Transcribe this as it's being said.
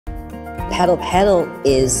PaddlePaddle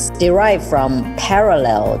is derived from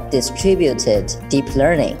parallel distributed deep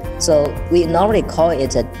learning. So we normally call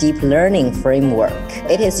it a deep learning framework.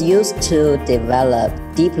 It is used to develop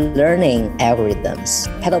deep learning algorithms.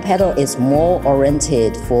 PaddlePaddle is more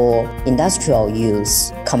oriented for industrial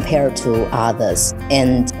use compared to others,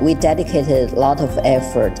 and we dedicated a lot of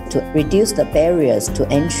effort to reduce the barriers to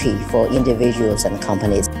entry for individuals and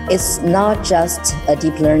companies. It's not just a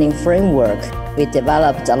deep learning framework. We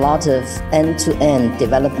developed a lot of end-to-end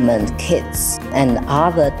development kits and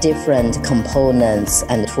other different components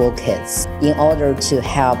and toolkits in order to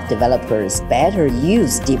help developers better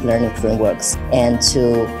use deep learning frameworks and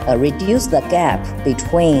to reduce the gap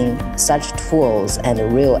between such tools and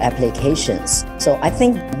real applications. So I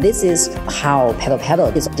think this is how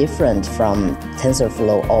PaddlePaddle is different from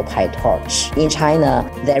TensorFlow or PyTorch. In China,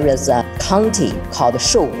 there is a county called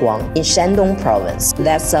Shouguang in Shandong province.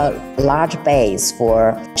 That's a large base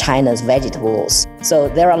for China's vegetables. So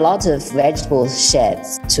there are a lot of vegetable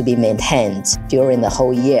sheds to be maintained during the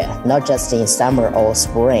whole year, not just in summer or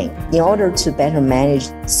spring. In order to better manage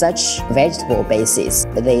such vegetable bases,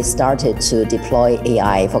 they started to deploy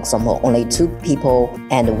AI. For example, only 2 people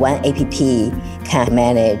and 1 app can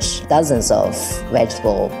manage dozens of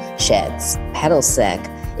vegetable sheds. PaddleSec,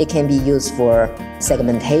 it can be used for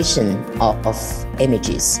segmentation of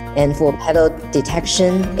images. And for paddle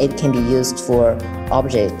detection, it can be used for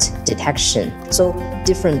object detection. So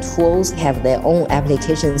different tools have their own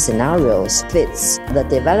application scenarios, fits the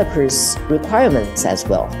developers' requirements as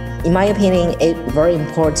well. In my opinion, it's very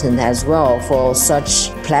important as well for such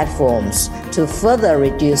platforms to further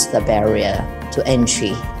reduce the barrier to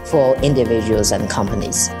entry for individuals and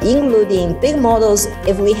companies, including big models.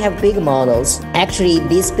 If we have big models, actually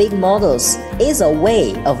these big models is a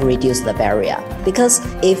way of reduce the barrier. Because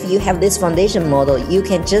if you have this foundation model, you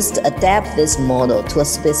can just adapt this model to a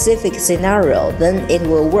specific scenario, then it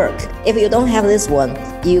will work. If you don't have this one,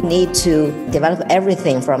 you need to develop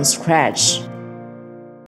everything from scratch.